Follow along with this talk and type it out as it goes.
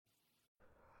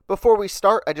Before we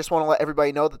start, I just want to let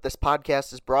everybody know that this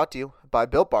podcast is brought to you by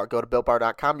Built Bar. Go to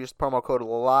BuiltBar.com, use the promo code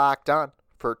LOCKEDON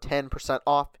for 10%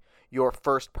 off your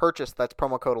first purchase. That's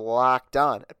promo code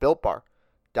LOCKEDON at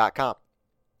BuiltBar.com.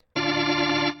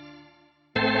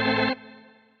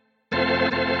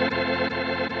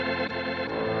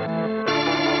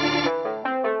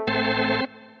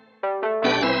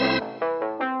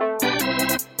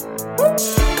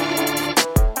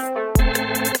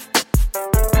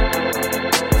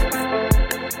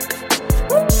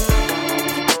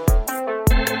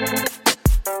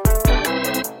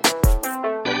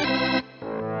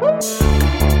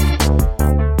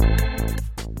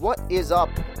 What is up,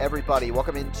 everybody?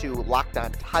 Welcome into Locked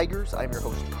On Tigers. I'm your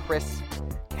host, Chris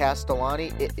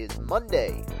Castellani. It is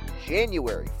Monday,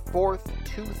 January 4th,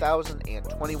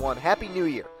 2021. Happy New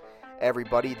Year,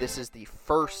 everybody. This is the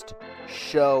first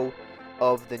show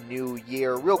of the new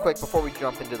year. Real quick, before we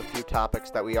jump into the few topics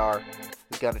that we're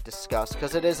going to discuss,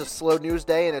 because it is a slow news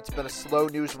day, and it's been a slow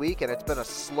news week, and it's been a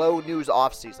slow news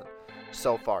offseason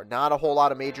so far. Not a whole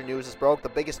lot of major news has broke. The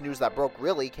biggest news that broke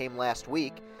really came last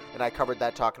week, and I covered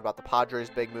that talking about the Padres'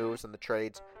 big moves and the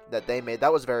trades that they made.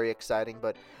 That was very exciting,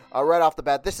 but right off the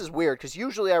bat, this is weird because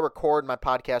usually I record my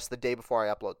podcast the day before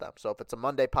I upload them. So if it's a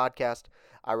Monday podcast,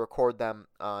 I record them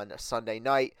on a Sunday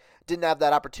night. Didn't have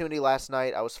that opportunity last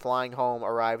night. I was flying home,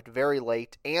 arrived very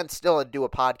late, and still had to do a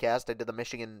podcast. I did the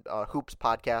Michigan Hoops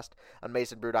podcast on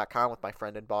MasonBrew.com with my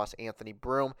friend and boss, Anthony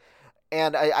Broom.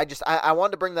 And I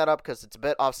wanted to bring that up because it's a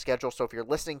bit off schedule, so if you're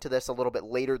listening to this a little bit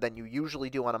later than you usually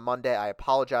do on a Monday, I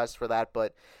apologize for that,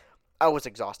 but I was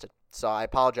exhausted, so I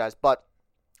apologize. But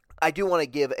I do want to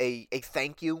give a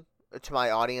thank you to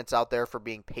my audience out there for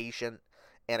being patient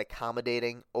and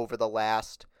accommodating over the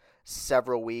last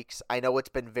several weeks. I know it's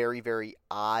been very, very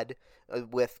odd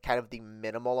with kind of the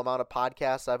minimal amount of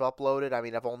podcasts I've uploaded. I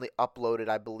mean, I've only uploaded,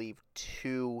 I believe,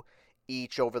 2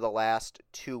 each over the last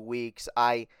 2 weeks.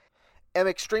 I am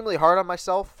extremely hard on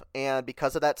myself, and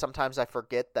because of that, sometimes I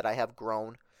forget that I have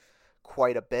grown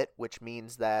quite a bit, which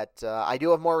means that I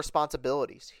do have more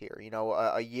responsibilities here. You know,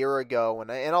 a year ago, and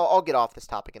I'll get off this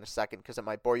topic in a second because it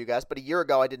might bore you guys, but a year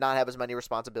ago I did not have as many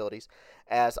responsibilities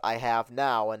as I have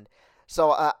now, and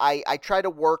so I try to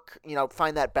work,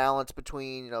 find that balance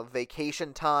between,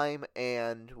 vacation time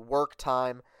and work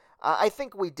time. I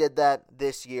think we did that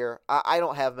this year. I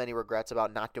don't have many regrets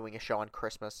about not doing a show on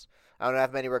Christmas. I don't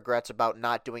have many regrets about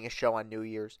not doing a show on New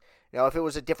Year's. If it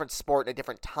was a different sport and a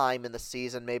different time in the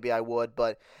season, maybe I would,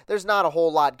 but there's not a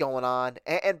whole lot going on.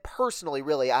 And personally,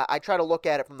 really, I try to look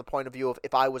at it from the point of view of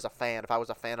if I was a fan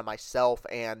of myself,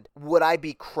 and would I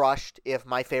be crushed if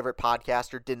my favorite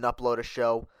podcaster didn't upload a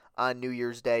show on New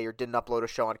Year's Day or didn't upload a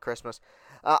show on Christmas?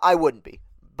 I wouldn't be.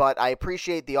 But I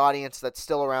appreciate the audience that's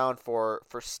still around for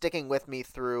sticking with me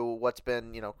through what's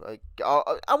been,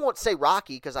 I won't say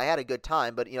rocky because I had a good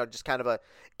time, but, just kind of a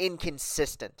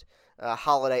inconsistent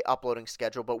holiday uploading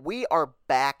schedule. But we are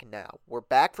back now. We're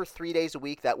back for 3 days a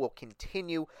week. That will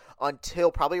continue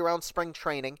until probably around spring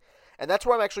training. And that's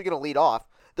where I'm actually going to lead off.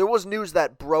 There was news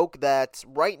that broke that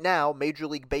right now Major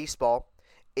League Baseball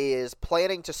is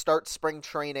planning to start spring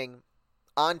training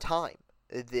on time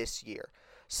this year.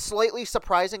 Slightly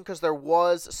surprising because there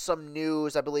was some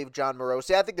news, I believe John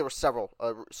Morosi, I think there were several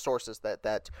sources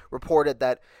that reported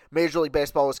that Major League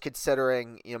Baseball was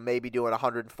considering, maybe doing a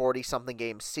 140-something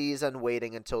game season,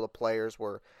 waiting until the players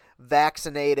were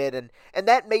vaccinated, and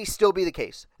that may still be the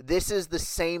case. This is the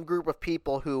same group of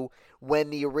people who, when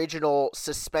the original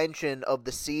suspension of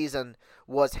the season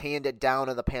was handed down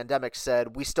in the pandemic,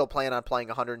 said, we still plan on playing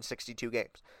 162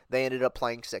 games. They ended up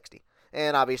playing 60.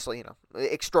 And obviously,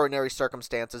 extraordinary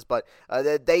circumstances, but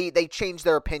they changed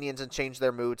their opinions and changed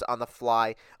their moods on the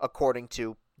fly according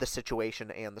to the situation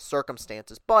and the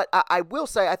circumstances. But I will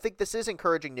say, I think this is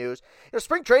encouraging news.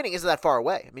 Spring training isn't that far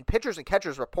away. I mean, pitchers and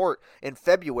catchers report in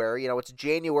February. It's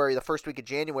January, the first week of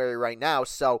January right now,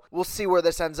 so we'll see where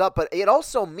this ends up. But it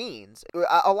also means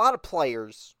a lot of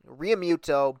players,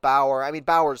 Realmuto, Bauer,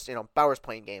 Bauer's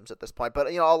playing games at this point, but,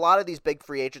 a lot of these big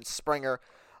free agents, Springer,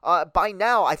 by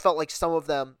now, I felt like some of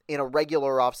them in a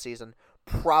regular offseason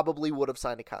probably would have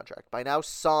signed a contract. By now,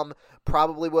 some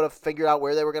probably would have figured out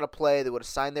where they were going to play. They would have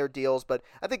signed their deals. But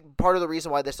I think part of the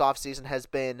reason why this offseason has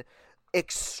been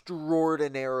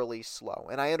extraordinarily slow.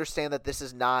 And I understand that this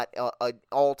is not an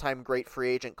all-time great free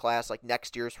agent class like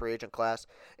next year's free agent class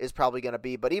is probably going to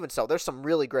be, but even so, there's some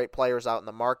really great players out in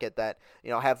the market that,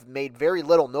 have made very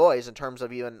little noise in terms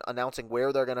of even announcing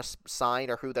where they're going to sign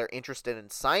or who they're interested in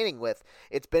signing with.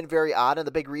 It's been very odd, and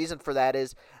the big reason for that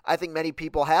is I think many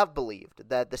people have believed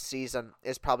that the season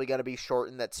is probably going to be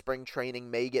shortened, that spring training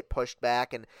may get pushed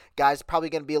back, and guys probably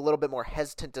going to be a little bit more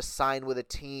hesitant to sign with a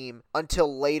team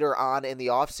until later on in the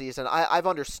offseason. I've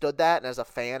understood that, and as a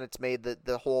fan, it's made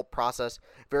the whole process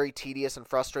very tedious and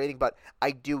frustrating, but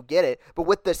I do get it. But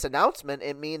with this announcement,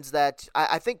 it means that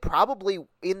I think probably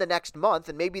in the next month,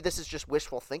 and maybe this is just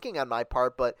wishful thinking on my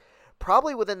part, but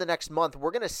probably within the next month, we're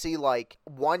going to see like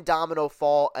one domino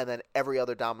fall and then every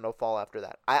other domino fall after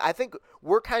that. I think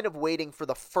we're kind of waiting for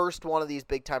the first one of these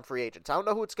big-time free agents. I don't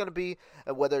know who it's going to be,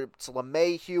 whether it's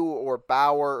LeMahieu or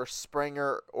Bauer or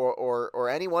Springer or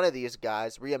any one of these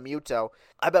guys, Realmuto.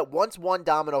 I bet once one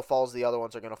domino falls, the other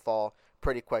ones are going to fall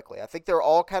pretty quickly. I think they're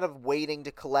all kind of waiting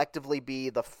to collectively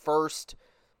be the first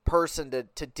person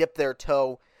to dip their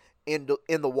toe in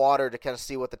the water to kind of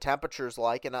see what the temperature's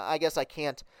like, and I guess I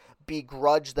can't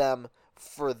begrudge them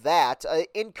for that.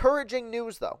 Encouraging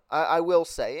news, though, I will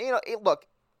say. Look,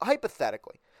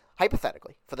 hypothetically,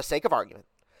 for the sake of argument,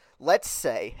 let's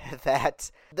say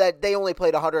that they only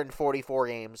played 144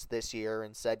 games this year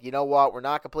and said, you know what, we're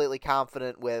not completely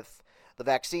confident with the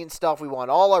vaccine stuff. We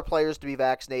want all our players to be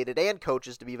vaccinated and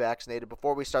coaches to be vaccinated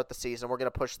before we start the season. We're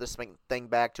going to push this thing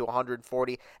back to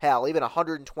 140, hell, even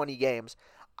 120 games.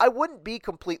 I wouldn't be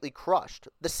completely crushed.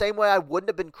 The same way I wouldn't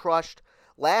have been crushed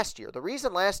last year. The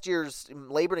reason last year's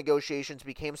labor negotiations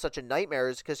became such a nightmare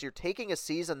is because you're taking a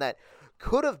season that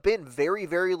could have been very,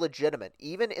 very legitimate,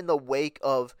 even in the wake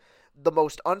of the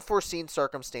most unforeseen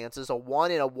circumstances, a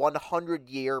 1 in a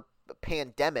 100-year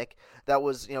pandemic that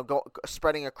was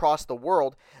spreading across the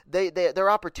world. Their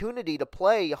opportunity to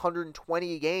play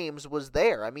 120 games was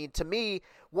there. I mean, to me,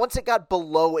 once it got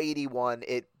below 81,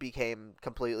 it became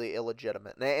completely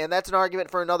illegitimate, and that's an argument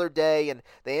for another day. And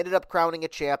they ended up crowning a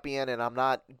champion, and I'm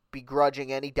not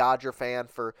begrudging any Dodger fan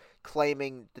for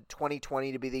claiming the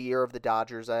 2020 to be the year of the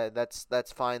Dodgers.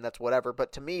 That's fine, that's whatever.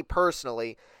 But to me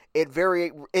personally, it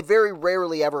very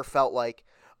rarely ever felt like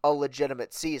a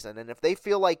legitimate season. And if they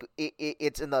feel like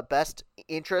it's in the best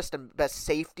interest and best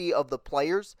safety of the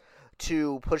players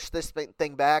to push this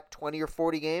thing back 20 or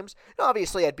 40 games,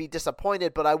 obviously I'd be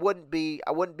disappointed, but I wouldn't be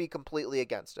completely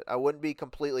against it. I wouldn't be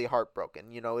completely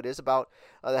heartbroken. It is about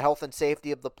the health and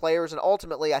safety of the players, and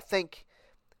ultimately I think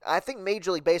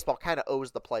Major League Baseball kind of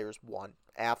owes the players one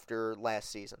after last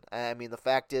season. I mean, the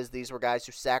fact is these were guys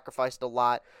who sacrificed a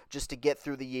lot just to get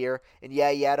through the year. And yeah,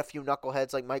 you had a few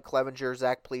knuckleheads like Mike Clevenger,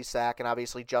 Zach Plesac, and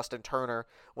obviously Justin Turner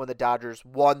when the Dodgers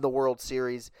won the World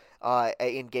Series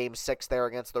in Game 6 there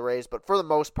against the Rays. But for the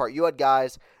most part, you had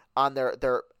guys on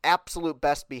their absolute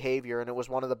best behavior, and it was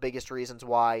one of the biggest reasons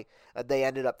why they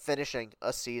ended up finishing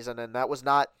a season, and that was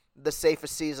not the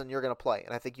safest season you're going to play.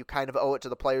 And I think you kind of owe it to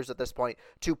the players at this point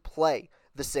to play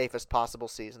the safest possible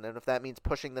season. And if that means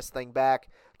pushing this thing back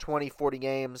 20, 40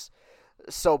 games,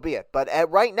 so be it. But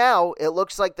right now, it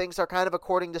looks like things are kind of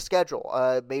according to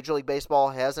schedule. Major League Baseball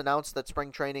has announced that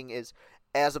spring training is,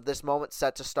 as of this moment,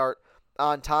 set to start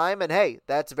on time. And hey,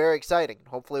 that's very exciting.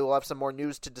 Hopefully we'll have some more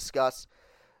news to discuss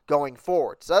going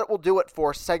forward. So that will do it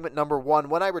for segment number 1.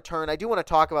 When I return, I do want to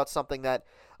talk about something that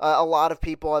a lot of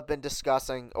people have been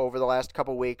discussing over the last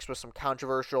couple weeks with some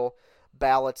controversial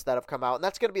ballots that have come out, and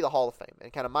that's going to be the Hall of Fame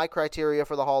and kind of my criteria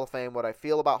for the Hall of Fame, what I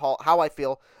feel about how I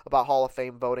feel about Hall of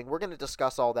Fame voting. We're going to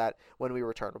discuss all that when we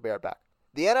return. We'll be right back.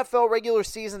 The NFL regular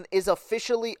season is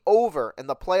officially over, and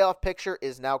the playoff picture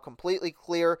is now completely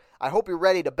clear. I hope you're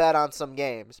ready to bet on some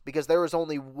games, because there is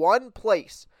only one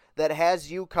place that has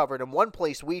you covered and one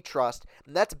place we trust,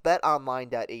 and that's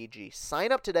betonline.ag. Sign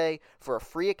up today for a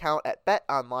free account at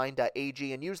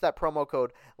betonline.ag and use that promo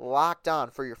code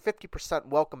LOCKEDON for your 50%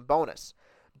 welcome bonus.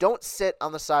 Don't sit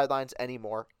on the sidelines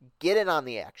anymore. Get in on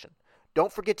the action.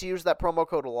 Don't forget to use that promo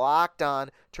code LOCKEDON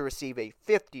to receive a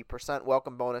 50%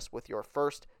 welcome bonus with your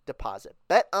first deposit.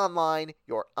 BetOnline,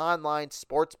 your online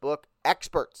sportsbook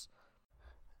experts.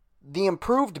 The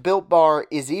improved Built Bar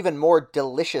is even more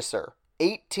deliciouser.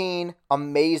 18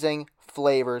 amazing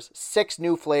flavors, 6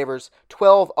 new flavors,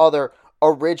 12 other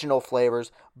original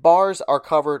flavors. Bars are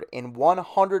covered in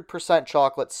 100%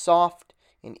 chocolate, soft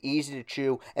and easy to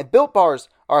chew. And Built Bars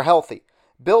are healthy.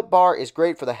 Built Bar is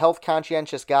great for the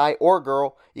health-conscientious guy or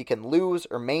girl. You can lose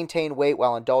or maintain weight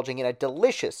while indulging in a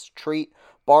delicious treat.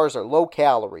 Bars are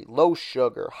low-calorie,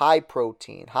 low-sugar,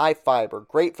 high-protein, high-fiber,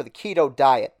 great for the keto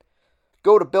diet.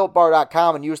 Go to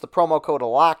BuiltBar.com and use the promo code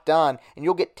LOCKEDON, and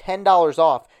you'll get $10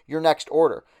 off your next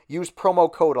order. Use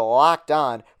promo code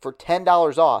LOCKEDON for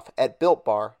 $10 off at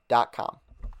BuiltBar.com.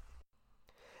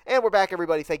 And we're back,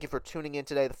 everybody. Thank you for tuning in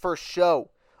today. The first show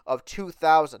of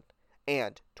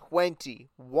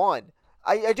 2021.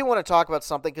 I do want to talk about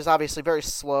something because obviously very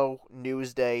slow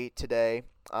news day today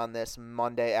on this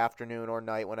Monday afternoon or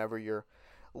night whenever you're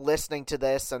listening to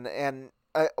this. And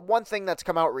one thing that's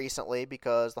come out recently,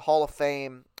 because the Hall of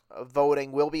Fame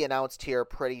voting will be announced here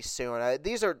pretty soon.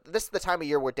 This is the time of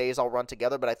year where days all run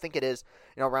together, but I think it is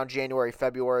around January,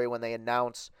 February when they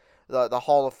announce the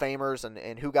Hall of Famers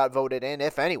and who got voted in,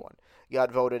 if anyone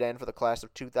got voted in for the class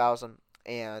of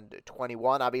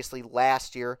 2021. Obviously,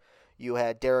 last year you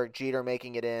had Derek Jeter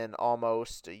making it in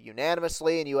almost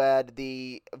unanimously, and you had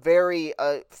the very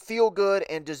feel-good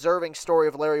and deserving story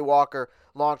of Larry Walker,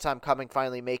 long time coming,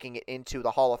 finally making it into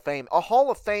the Hall of Fame. A Hall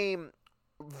of Fame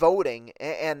voting,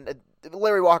 and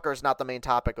Larry Walker is not the main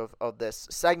topic of this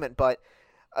segment, but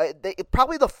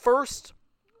probably the first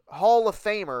Hall of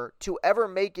Famer to ever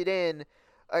make it in,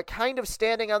 kind of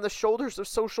standing on the shoulders of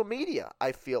social media,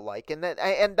 I feel like. And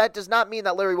that does not mean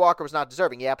that Larry Walker was not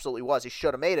deserving. He absolutely was. He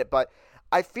should have made it. But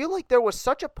I feel like there was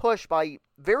such a push by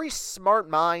very smart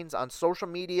minds on social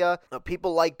media,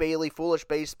 people like Bailey, Foolish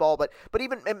Baseball, but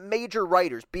even major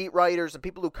writers, beat writers, and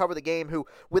people who cover the game who,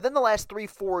 within the last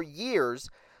 3-4 years,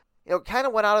 kind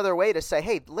of went out of their way to say,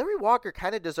 hey, Larry Walker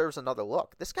kind of deserves another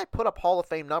look. This guy put up Hall of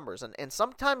Fame numbers. And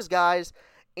sometimes guys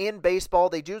in baseball,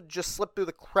 they do just slip through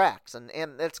the cracks. And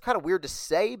it's kind of weird to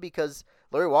say because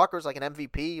Larry Walker's like an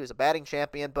MVP. He was a batting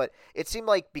champion. But it seemed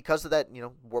like because of that,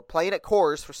 we're playing at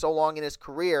Coors for so long in his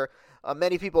career,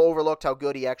 many people overlooked how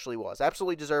good he actually was.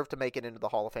 Absolutely deserved to make it into the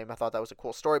Hall of Fame. I thought that was a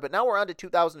cool story. But now we're on to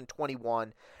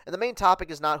 2021. And the main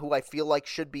topic is not who I feel like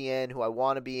should be in, who I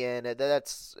want to be in.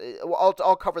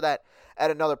 I'll cover that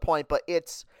at another point. But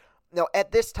it's,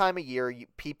 at this time of year,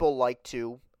 people like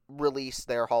to release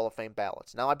their Hall of Fame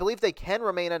ballots. Now, I believe they can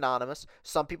remain anonymous.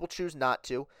 Some people choose not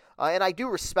to, and I do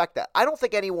respect that. I don't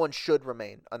think anyone should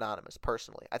remain anonymous,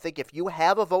 personally. I think if you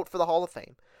have a vote for the Hall of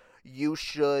Fame, you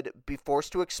should be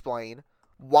forced to explain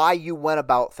why you went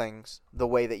about things the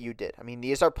way that you did. I mean,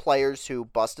 these are players who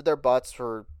busted their butts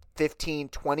for 15,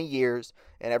 20 years,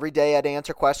 and every day had to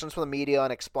answer questions from the media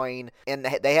and explain, and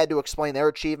they had to explain their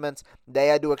achievements, they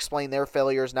had to explain their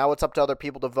failures. Now it's up to other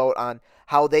people to vote on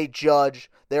how they judge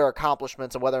their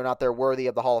accomplishments and whether or not they're worthy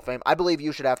of the Hall of Fame. I believe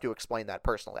you should have to explain that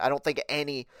personally. I don't think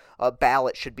any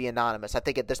ballot should be anonymous. I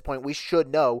think at this point we should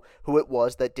know who it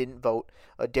was that didn't vote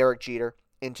Derek Jeter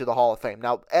into the Hall of Fame.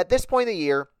 Now, at this point in the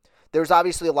year, there's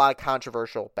obviously a lot of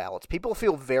controversial ballots. People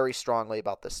feel very strongly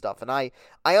about this stuff, and I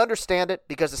understand it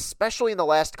because especially in the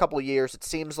last couple of years, it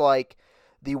seems like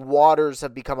the waters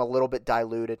have become a little bit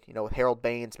diluted, with Harold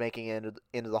Baines making it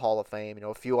into the Hall of Fame,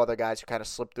 a few other guys who kind of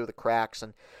slipped through the cracks,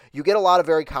 and you get a lot of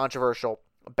very controversial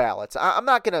ballots. I'm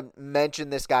not going to mention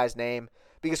this guy's name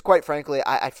because, quite frankly,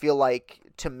 I feel like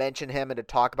to mention him and to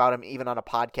talk about him even on a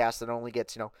podcast that only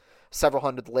gets, several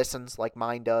hundred listens like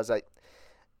mine does,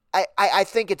 I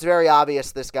think it's very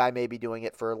obvious this guy may be doing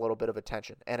it for a little bit of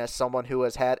attention. And as someone who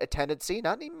has had a tendency,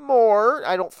 not anymore,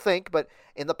 I don't think, but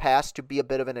in the past to be a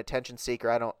bit of an attention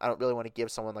seeker, I don't really want to give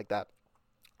someone like that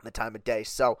the time of day.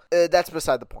 So that's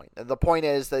beside the point. The point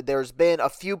is that there's been a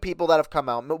few people that have come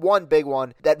out, one big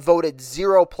one that voted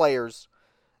 0 players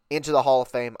into the Hall of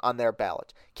Fame on their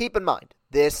ballot. Keep in mind,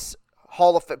 this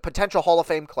potential Hall of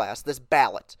Fame class, this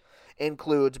ballot,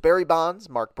 includes Barry Bonds,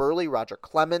 Mark Burley, Roger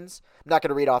Clemens. I'm not going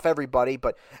to read off everybody,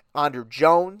 but Andruw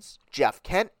Jones, Jeff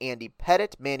Kent, Andy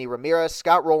Pettitte, Manny Ramirez,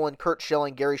 Scott Rowland, Curt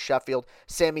Schilling, Gary Sheffield,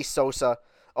 Sammy Sosa,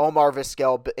 Omar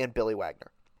Vizquel, and Billy Wagner.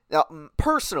 Now,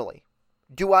 personally,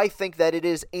 do I think that it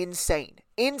is insane,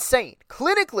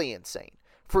 clinically insane,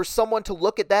 for someone to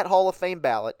look at that Hall of Fame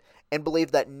ballot and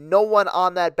believe that no one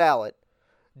on that ballot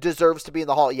deserves to be in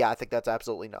the Hall? Yeah, I think that's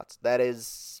absolutely nuts. That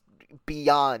is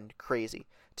beyond crazy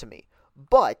to me.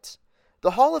 But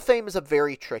the Hall of Fame is a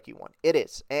very tricky one. It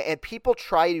is. And people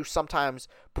try to sometimes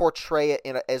portray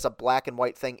it as a black and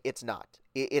white thing. It's not.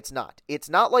 It's not. It's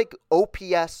not like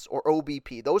OPS or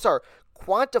OBP. Those are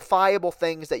quantifiable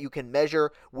things that you can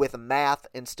measure with math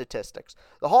and statistics.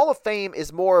 The Hall of Fame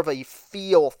is more of a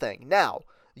feel thing. Now,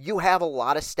 you have a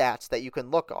lot of stats that you can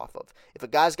look off of. If a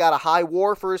guy's got a high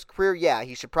WAR for his career, yeah,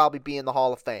 he should probably be in the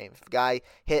Hall of Fame. If a guy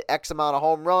hit X amount of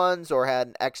home runs or had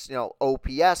an X,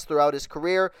 OPS throughout his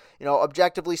career,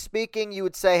 objectively speaking, you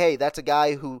would say, hey, that's a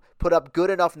guy who put up good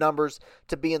enough numbers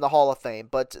to be in the Hall of Fame.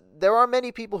 But there are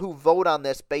many people who vote on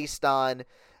this based on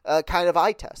kind of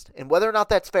eye test. And whether or not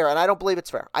that's fair, and I don't believe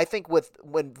it's fair. I think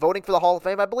when voting for the Hall of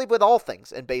Fame, I believe with all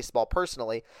things in baseball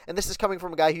personally, and this is coming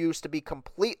from a guy who used to be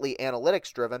completely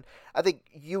analytics driven, I think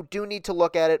you do need to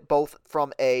look at it both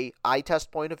from a eye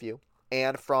test point of view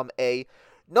and from a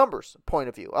numbers point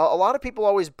of view. A lot of people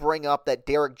always bring up that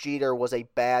Derek Jeter was a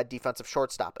bad defensive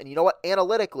shortstop. And you know what?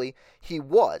 Analytically, he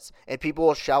was. And people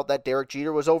will shout that Derek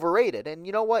Jeter was overrated. And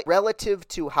you know what? Relative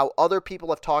to how other people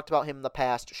have talked about him in the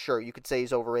past, sure, you could say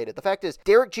he's overrated. The fact is,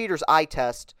 Derek Jeter's eye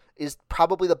test is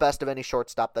probably the best of any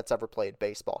shortstop that's ever played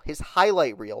baseball. His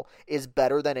highlight reel is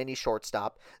better than any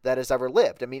shortstop that has ever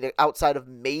lived. I mean, outside of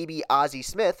maybe Ozzie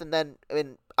Smith, and then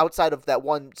outside of that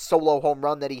one solo home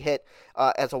run that he hit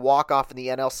as a walk-off in the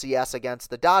NLCS against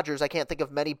the Dodgers, I can't think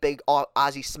of many big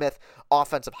Ozzie Smith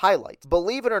offensive highlights.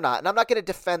 Believe it or not, and I'm not going to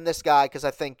defend this guy because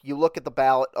I think you look at the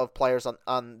ballot of players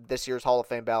on this year's Hall of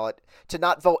Fame ballot, to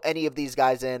not vote any of these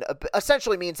guys in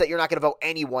essentially means that you're not going to vote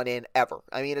anyone in ever.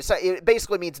 I mean, it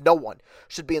basically means no one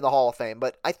should be in the Hall of Fame.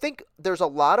 But I think there's a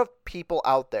lot of people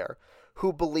out there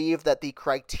who believe that the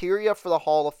criteria for the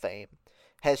Hall of Fame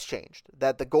has changed,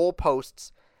 that the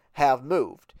goalposts have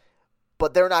moved,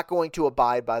 but they're not going to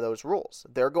abide by those rules.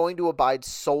 They're going to abide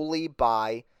solely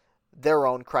by their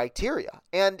own criteria.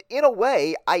 And in a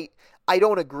way, I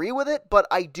don't agree with it, but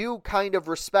I do kind of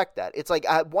respect that. It's like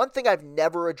one thing I've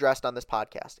never addressed on this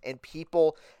podcast, and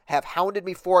people have hounded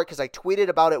me for it because I tweeted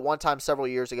about it one time several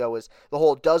years ago, is the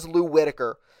whole, does Lou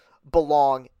Whitaker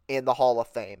belong in the Hall of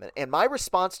Fame? And my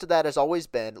response to that has always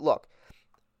been, look,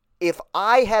 if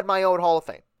I had my own Hall of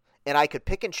Fame, and I could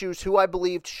pick and choose who I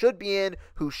believed should be in,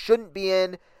 who shouldn't be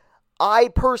in, I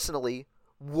personally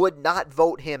would not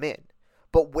vote him in.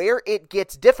 But where it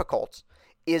gets difficult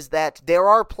is that there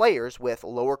are players with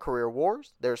lower career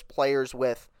WARs. There's players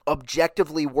with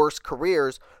objectively worse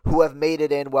careers who have made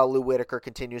it in while Lou Whitaker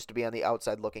continues to be on the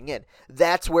outside looking in.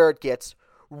 That's where it gets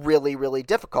really, really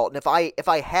difficult. And if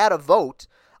I had a vote,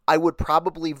 I would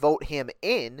probably vote him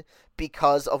in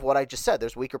because of what I just said.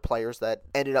 There's weaker players that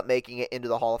ended up making it into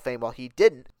the Hall of Fame while he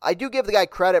didn't. I do give the guy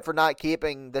credit for not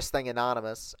keeping this thing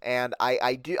anonymous, and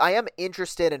I am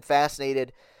interested and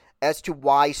fascinated as to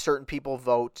why certain people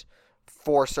vote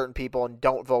for certain people and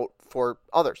don't vote for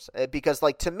others. Because,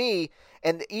 like, to me,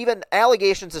 and even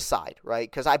allegations aside, right,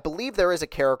 because I believe there is a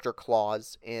character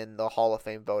clause in the Hall of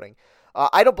Fame voting.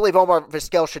 I don't believe Omar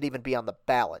Vizquel should even be on the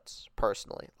ballots,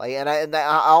 personally. Like, and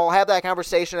I'll have that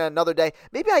conversation another day.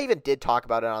 Maybe I even did talk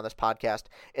about it on this podcast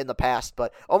in the past,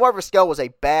 but Omar Vizquel was a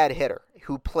bad hitter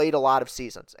who played a lot of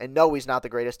seasons. And no, he's not the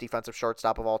greatest defensive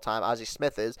shortstop of all time. Ozzie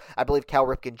Smith is. I believe Cal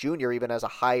Ripken Jr. even has a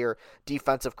higher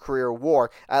defensive career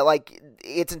WAR.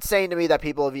 It's insane to me that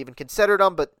people have even considered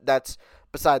him, but that's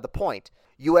beside the point.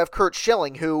 You have Curt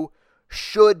Schilling, who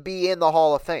should be in the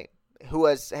Hall of Fame, who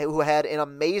had an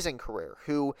amazing career,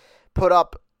 who put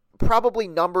up probably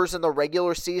numbers in the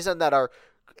regular season that are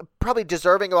probably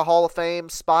deserving of a Hall of Fame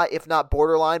spot, if not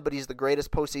borderline, but he's the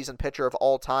greatest postseason pitcher of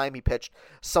all time. He pitched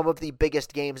some of the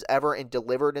biggest games ever and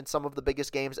delivered in some of the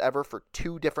biggest games ever for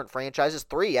 2 different franchises,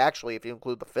 3 actually if you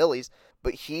include the Phillies,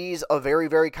 but he's a very,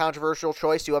 very controversial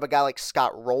choice. You have a guy like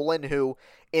Scott Rowland, who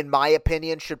in my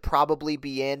opinion should probably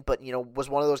be in, but was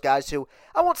one of those guys who,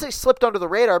 I won't say slipped under the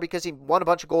radar because he won a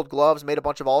bunch of Gold Gloves, made a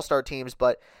bunch of All-Star teams,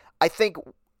 but I think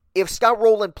if Scott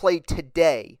Rowland played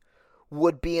today,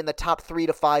 would be in the top 3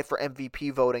 to 5 for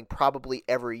MVP voting probably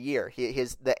every year.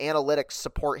 The analytics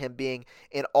support him being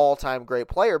an all-time great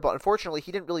player, but unfortunately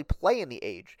he didn't really play in the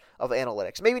age of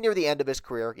analytics. Maybe near the end of his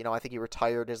career, I think he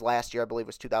retired his last year, I believe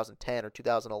was 2010 or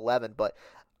 2011, but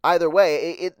either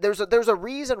way, there's a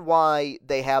reason why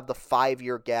they have the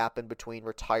 5-year gap in between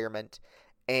retirement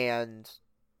and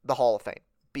the Hall of Fame,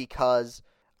 because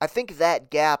I think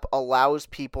that gap allows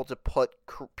people to put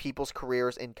people's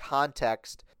careers in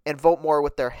context and vote more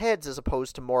with their heads as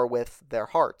opposed to more with their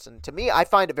hearts. And to me, I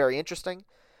find it very interesting.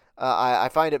 I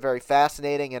find it very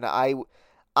fascinating, and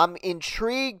I'm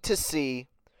intrigued to see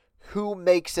who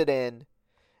makes it in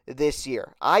this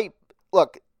year.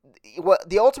 What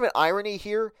the ultimate irony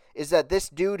here is that this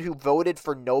dude who voted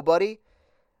for nobody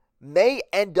may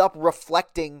end up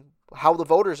reflecting how the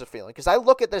voters are feeling. Because I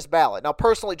look at this ballot. Now,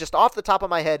 personally, just off the top of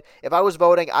my head, if I was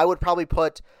voting, I would probably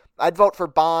I'd vote for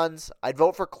Bonds, I'd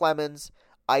vote for Clemens,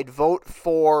 I'd vote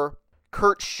for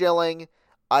Curt Schilling,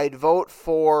 I'd vote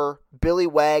for Billy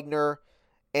Wagner,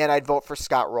 and I'd vote for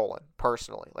Scott Rowland,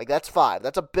 personally. Like, that's 5.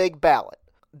 That's a big ballot.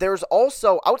 There's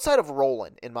also, outside of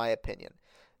Rowland, in my opinion,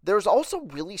 there's also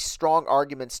really strong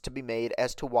arguments to be made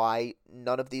as to why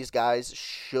none of these guys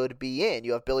should be in.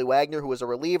 You have Billy Wagner, who was a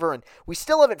reliever, and we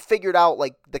still haven't figured out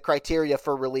the criteria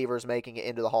for relievers making it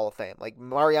into the Hall of Fame. Like,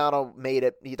 Mariano made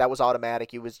it. That was automatic.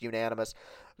 He was unanimous.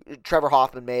 Trevor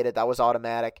Hoffman made it. That was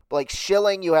automatic. But like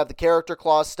Schilling, you have the character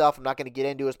clause stuff. I'm not going to get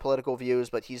into his political views,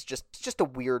 but he's just a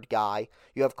weird guy.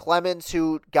 You have Clemens,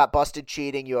 who got busted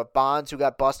cheating. You have Bonds, who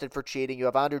got busted for cheating. You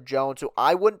have Andruw Jones, who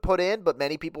I wouldn't put in, but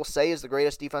many people say is the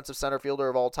greatest defensive center fielder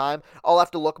of all time. I'll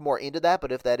have to look more into that,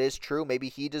 but if that is true, maybe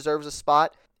he deserves a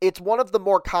spot. It's one of the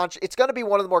more it's going to be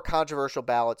one of the more controversial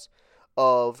ballots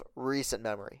of recent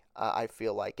memory, I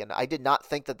feel like. And I did not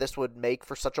think that this would make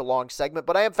for such a long segment,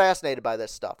 but I am fascinated by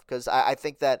this stuff because I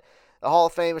think that the Hall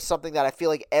of Fame is something that I feel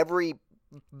like every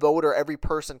voter, every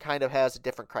person kind of has a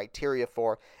different criteria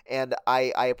for, and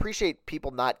I appreciate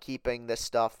people not keeping this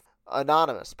stuff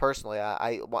anonymous. Personally,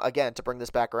 I again, to bring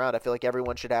this back around, I feel like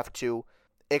everyone should have to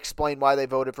explain why they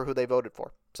voted for who they voted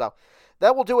for. So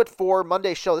that will do it for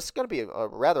Monday's show. This is going to be a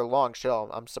rather long show.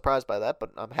 I'm surprised by that,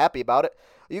 but I'm happy about it.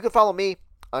 You can follow me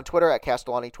on Twitter at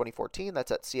Castellani2014.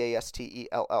 That's at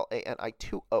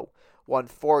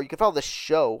CASTELLANI2014. You can follow the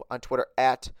show on Twitter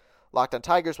at Locked On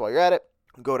Tigers. While you're at it,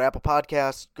 go to Apple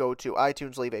Podcasts, go to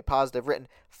iTunes, leave a positive written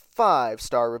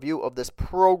 5-star review of this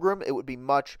program. It would be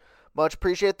much, much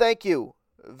appreciated. Thank you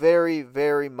very,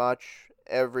 very much,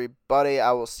 everybody.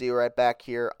 I will see you right back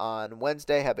here on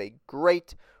Wednesday. Have a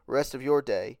great rest of your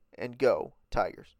day, and go Tigers.